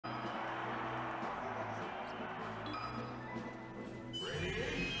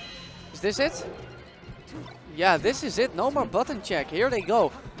this it? Yeah, this is it. No more button check. Here they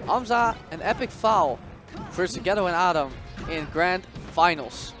go. Amsah and epikfaal versus Zgetto and Adam in grand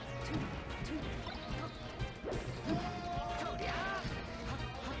finals.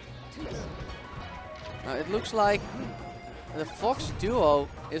 Now it looks like the Fox duo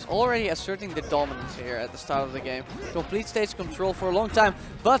is already asserting the dominance here at the start of the game. Complete stage control for a long time,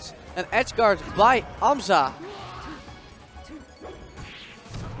 but an edge guard by Amsah.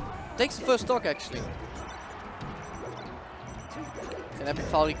 Takes the first stock actually. Can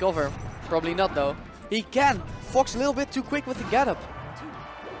epikfaal recover? Probably not though. He can! Fox a little bit too quick with the get up.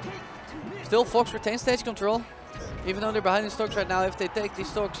 Still Fox retains stage control. Even though they're behind in stocks right now, if they take these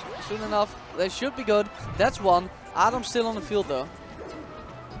stocks soon enough, they should be good. That's one. Adam's still on the field though.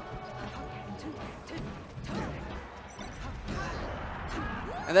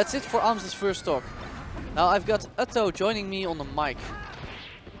 And that's it for Amsah's first stock. Now I've got Zgetto joining me on the mic.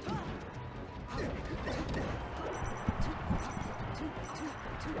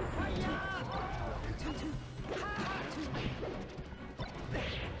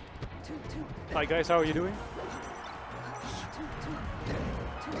 Hi guys, how are you doing?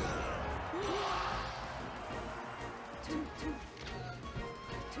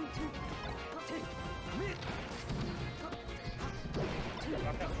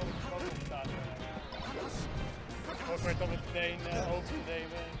 Wordt op het meteen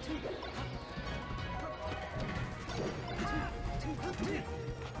overnemen.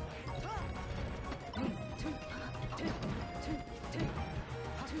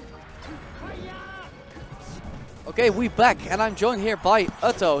 Okay, we back, and I'm joined here by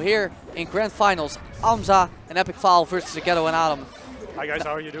Zgetto here in grand finals. Amsah and epikfaal versus Zgetto and Adam. Hi guys,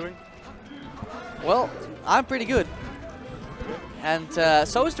 how are you doing? Well, I'm pretty good. And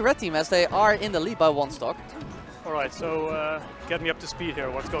so is the red team, as they are in the lead by one stock. Alright, so get me up to speed here.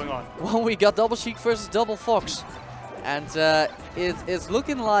 What's going on? Well, we got double Sheik versus double Fox. And it's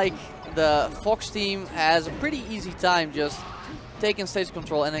looking like the Fox team has a pretty easy time just taking stage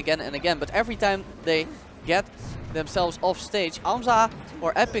control and again. But every time they get themselves off stage, Amsah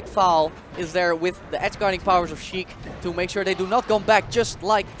or epikfaal is there with the edge guarding powers of Sheik to make sure they do not come back just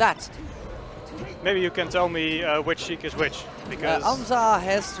like that. Maybe you can tell me which Sheik is which, because Amsah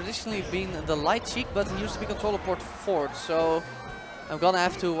has traditionally been the light Sheik, but he used to be controller port forward, so I'm gonna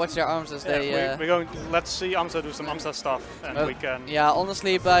have to watch their arms as they... let's see Amsah do some Amsah stuff, and we can... Yeah,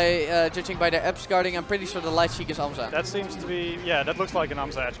 honestly, by judging by their edge guarding, I'm pretty sure the light Sheik is Amsah. That seems to be, yeah, that looks like an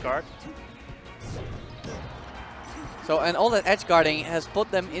Amsah edge guard. So, and all that edge guarding has put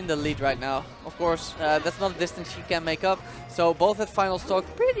them in the lead right now. Of course, that's not a distance she can make up. So both at final stock,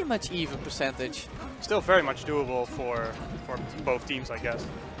 pretty much even percentage. Still very much doable for both teams, I guess.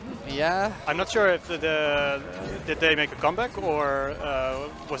 Yeah. I'm not sure if did they make a comeback, or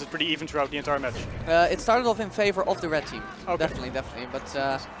was it pretty even throughout the entire match? It started off in favor of the red team. Okay. Definitely.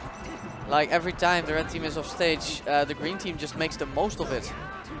 But like every time the red team is off stage, the green team just makes the most of it.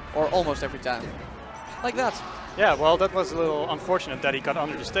 Or almost every time. Like that. Yeah, well, that was a little unfortunate that he got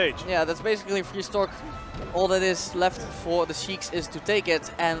under the stage. Yeah, that's basically free stock. All that is left for the Sheiks is to take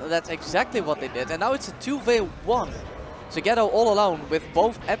it, and that's exactly what they did. And now it's a 2v1. Zgetto all alone with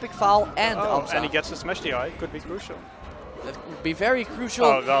both epikfaal and Amsah. And he gets the smash DI, could be crucial. That could be very crucial.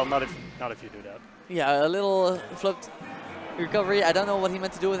 Oh, well, not if you do that. Yeah, a little flipped recovery. I don't know what he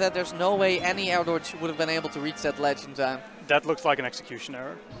meant to do with that. There's no way any air dodge would have been able to reach that ledge in time. That looks like an execution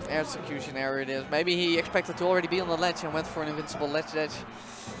error. Execution error it is. Maybe he expected to already be on the ledge and went for an invincible ledge edge.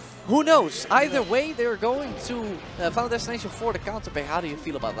 Who knows? Either way, they're going to Final Destination for the counter pick. How do you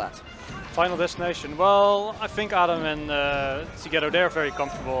feel about that? Final Destination. Well, I think Adam and Zgetto, they're very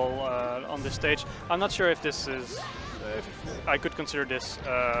comfortable on this stage. I'm not sure if this is... if I could consider this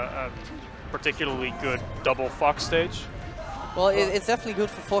a particularly good double Fox stage. Well, it's definitely good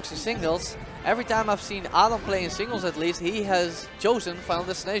for Fox in singles. Every time I've seen Adam play in singles, at least, he has chosen Final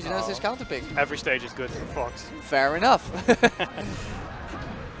Destination as his counter pick. Every stage is good for Fox. Fair enough.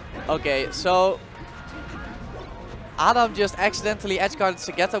 Okay, so Adam just accidentally edgeguarded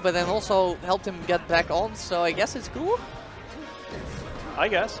Zgetto, but then also helped him get back on, so I guess it's cool? I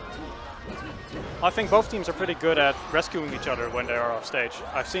guess. I think both teams are pretty good at rescuing each other when they are off stage.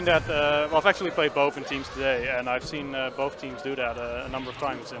 I've seen that, well, I've actually played both in teams today, and I've seen both teams do that a number of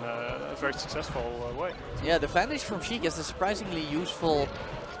times in a very successful way. Yeah, the Vanish from Sheik is a surprisingly useful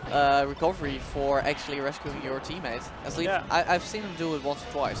recovery for actually rescuing your teammate. I've seen him do it once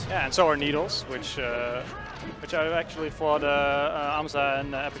or twice. Yeah, and so are Needles, which I actually thought Amsah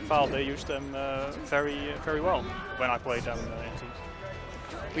and epikfaal, they used them very well when I played them in teams.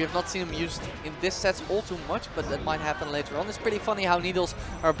 We have not seen him used in this set all too much, but that might happen later on. It's pretty funny how Needles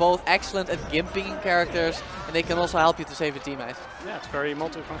are both excellent at gimping characters, and they can also help you to save a teammate. Yeah, it's very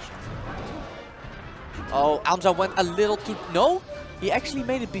multifunctional. Oh, Amsah went a little too... No? He actually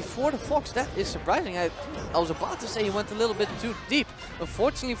made it before the Fox. That is surprising. I was about to say he went a little bit too deep.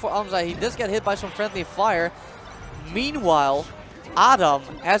 Unfortunately for Amsah, he does get hit by some friendly fire. Meanwhile, Adam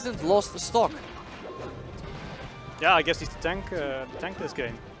hasn't lost the stock. Yeah, I guess he's the tank this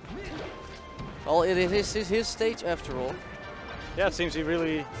game. Well, it is his stage after all. Yeah, it seems he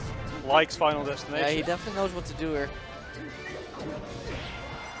really likes Final Destination. Yeah, he definitely knows what to do here.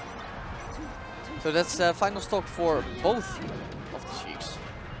 So that's final stock for both of the Sheiks.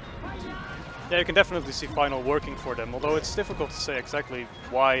 Yeah, you can definitely see Final working for them, although it's difficult to say exactly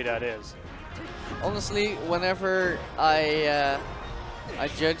why that is. Honestly, whenever I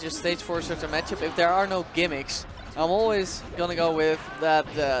judge a stage for a certain matchup, if there are no gimmicks, I'm always gonna go with that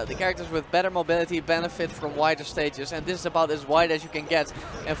the characters with better mobility benefit from wider stages, and this is about as wide as you can get,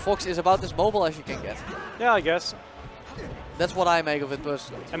 and Fox is about as mobile as you can get. Yeah, I guess. That's what I make of it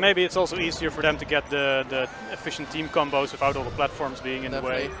personally. And maybe it's also easier for them to get the efficient team combos without all the platforms being in the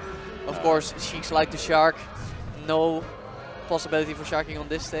way. Of course, Sheiks like to shark. No possibility for sharking on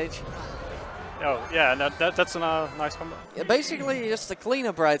this stage. Oh, yeah, that's a nice combo. Yeah, basically, just a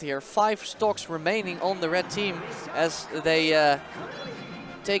cleanup right here. 5 stocks remaining on the red team as they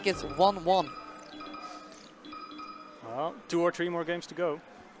take it 1-1. Well, 2 or 3 more games to go.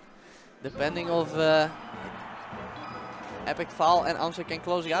 Depending of epikfaal and Amsah can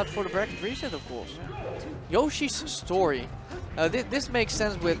close it out for the bracket reset, of course. Yoshi's story. This makes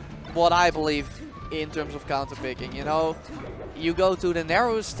sense with what I believe in terms of counter picking. You know, you go to the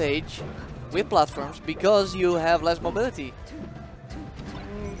narrow stage with platforms because you have less mobility.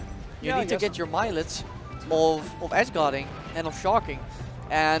 You need to get your mileage of edge guarding and of sharking.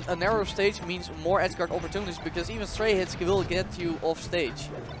 And a narrow stage means more edge guard opportunities because even stray hits will get you off stage.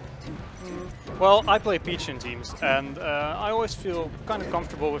 Well, I play Peach in teams, and I always feel kind of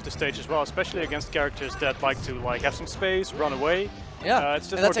comfortable with the stage as well, especially against characters that like to have some space, run away. Yeah, it's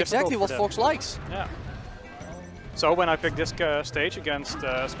just and that's exactly what Fox likes. Yeah. So when I pick this stage against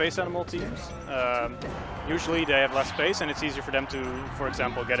space animal teams, usually they have less space, and it's easier for them to, for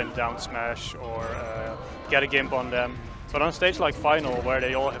example, get in down smash or get a gimp on them. But on a stage like Final, where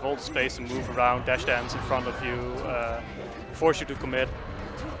they all have all the space to move around, dash dance in front of you, force you to commit.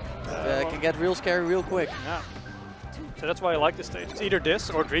 It can get real scary real quick. Yeah. So that's why I like this stage. It's either this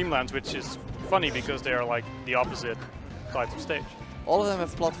or Dreamlands, which is funny because they are like the opposite type of stage. All of them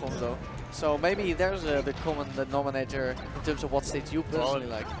have platforms though. So maybe there's the common denominator in terms of what stage you personally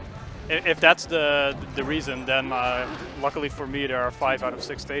like. If that's the reason, then luckily for me there are 5 out of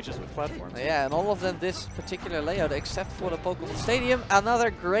 6 stages with platforms. Yeah, and all of them this particular layout except for the Pokemon Stadium.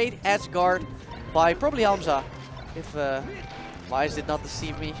 Another great edge guard by probably Amsah. If my eyes did not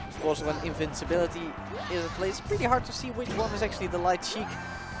deceive me. Of course, when invincibility is in place, it's pretty hard to see which one is actually the light Sheik.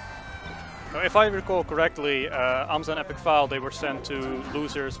 If I recall correctly, Amsah and epikfaal, they were sent to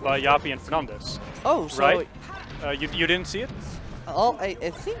losers by Yapi and Fernandez. Oh, so right? You didn't see it? Oh, I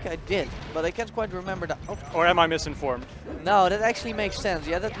think I did, but I can't quite remember that. Oh. Or am I misinformed? No, that actually makes sense.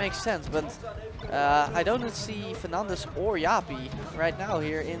 Yeah, that makes sense, but I don't see Fernandez or Yapi right now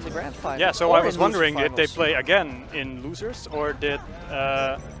here in the grand final. Yeah, so I was wondering, did they play again in losers, or did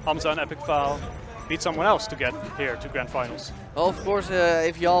Amsah and epikfaal beat someone else to get here to grand finals? Well, of course,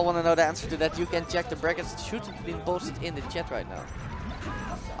 if y'all want to know the answer to that, you can check the brackets. It should have been posted in the chat right now.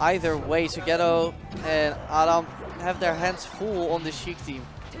 Either way, Zgetto and Adam have their hands full on the Sheik team.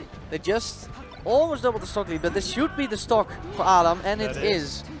 They just almost doubled the stock lead, but this should be the stock for Adam, and it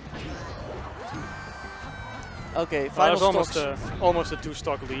is. Okay, final stocks. Almost a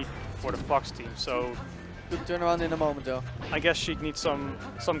 2-stock lead for the Fox team, so... Good turnaround in a moment though. I guess Sheik needs some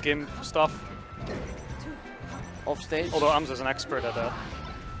gimp stuff. Off stage. Although Amsah is an expert at that.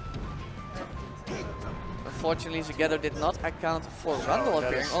 Unfortunately, Zgetto did not account for Randall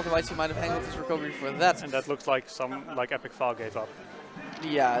appearing, otherwise he might have angled his recovery for that. And that looks like epikfaal gave up.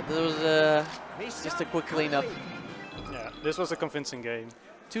 Yeah, there was just a quick cleanup. Yeah, this was a convincing game.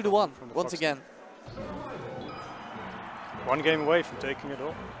 2-1, once again. 1 game away from taking it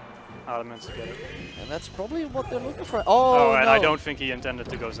all. Adam and Zgetto. And that's probably what they're looking for. Oh, and no. I don't think he intended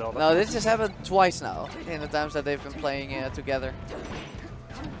to go Zelda. No, this has happened twice now in the times that they've been playing together.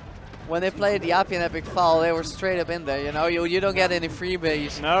 When they played the Yapi and epikfaal, they were straight up in there, you know? You don't get any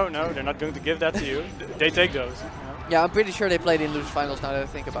freebies. No, they're not going to give that to you. They take those. Yeah, I'm pretty sure they played in loser finals now that I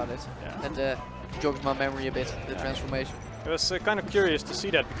think about it. Yeah. And jogs my memory a bit, the transformation. It was kind of curious to see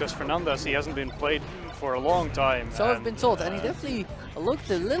that because Fernandez, he hasn't been played for a long time. So I've been told, and he definitely looked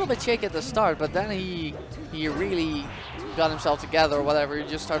a little bit shaky at the start, but then he really got himself together or whatever. He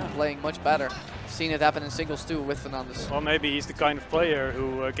just started playing much better. Seen it happen in singles too with Fernandez. Well, maybe he's the kind of player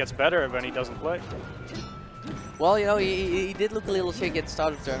who gets better when he doesn't play. Well, you know, he did look a little shaky at the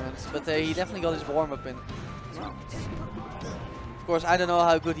start of the tournament, but he definitely got his warm-up in. Of course, I don't know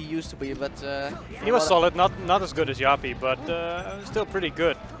how good he used to be, but he was solid, not as good as Yapi, but still pretty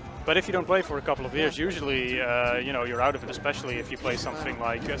good. But if you don't play for a couple of years, usually you know, you're out of it, especially if you play something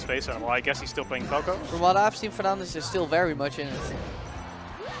like Space Animal. I guess he's still playing Falco. From what I've seen, Fernandez is still very much in it.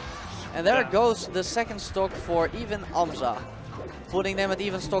 And there goes the second stock for even Amsah. Putting them at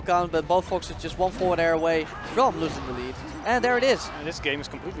even stock count, but both Foxes just one forward air away from losing the lead. And there it is. And this game is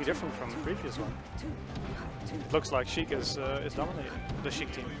completely different from the previous one. It looks like Sheik is dominating, the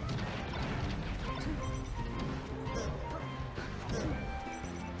Sheik team.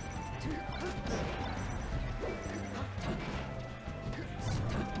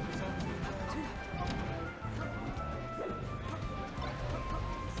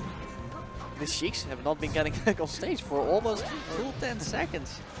 The Sheiks have not been getting back on stage for almost full 10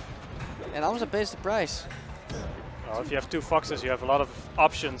 seconds. And Amsah pays the price. Well, if you have two Foxes, you have a lot of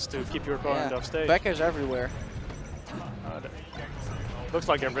options to keep your opponent off stage. Backers everywhere. Looks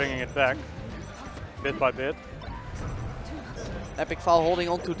like they're bringing it back, bit by bit. epikfaal holding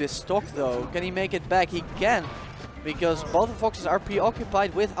on to this stock though. Can he make it back? He can, because both the Foxes are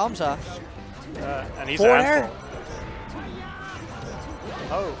preoccupied with Amsah. And he's a handful.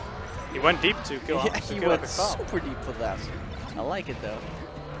 Oh. He went deep to kill him. Yeah, he went super deep for that. I like it though.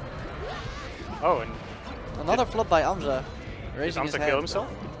 Oh, and another flop by Amsah. Raising his head. Kill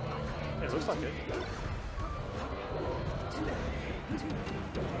himself? It looks like it.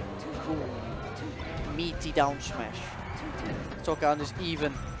 Ooh. Meaty down smash. Stock count is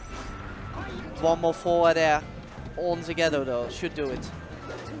even. One more forward there on Zgetto though. Should do it.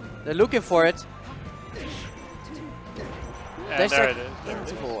 They're looking for it. And there it is.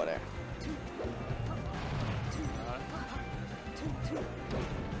 Into forward there.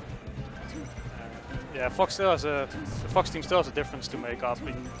 Yeah, Fox still has the Fox team still has a difference to make up.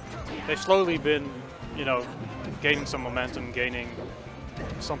 They've slowly been, you know, gaining some momentum, gaining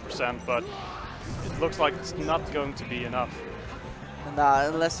some percent, but it looks like it's not going to be enough. And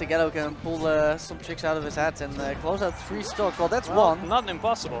unless Zgetto can pull some tricks out of his hat and close out 3 stocks, well, that's one. Not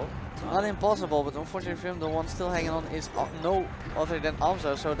impossible. Not impossible, but unfortunately for him, the one still hanging on is no other than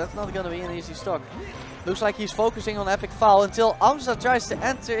Amsah, so that's not going to be an easy stock. Looks like he's focusing on epikfaal until Amsah tries to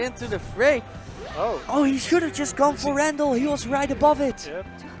enter into the fray. Oh, he should have just gone for Randall. He was right above it. Yep.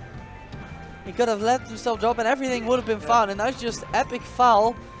 He could have let himself drop and everything would have been fine. And now it's just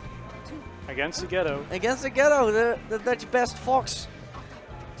epikfaal against Zgetto. Against Zgetto, the Dutch best Fox.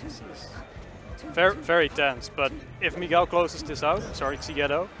 Very, very tense, but if Miguel closes this out, sorry,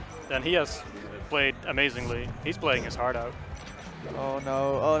 Zgetto, then he has played amazingly. He's playing his heart out. Oh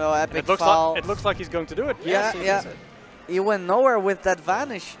no, epikfaal. It looks like he's going to do it. Yeah, yes, he went nowhere with that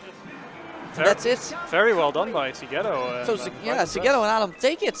vanish. That's it. Very well done by Zgetto. So Zgetto and Adam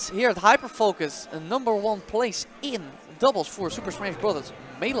take it here at Hyperfocus, a #1 place in doubles for Super Smash Bros.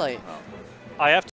 Melee. I have to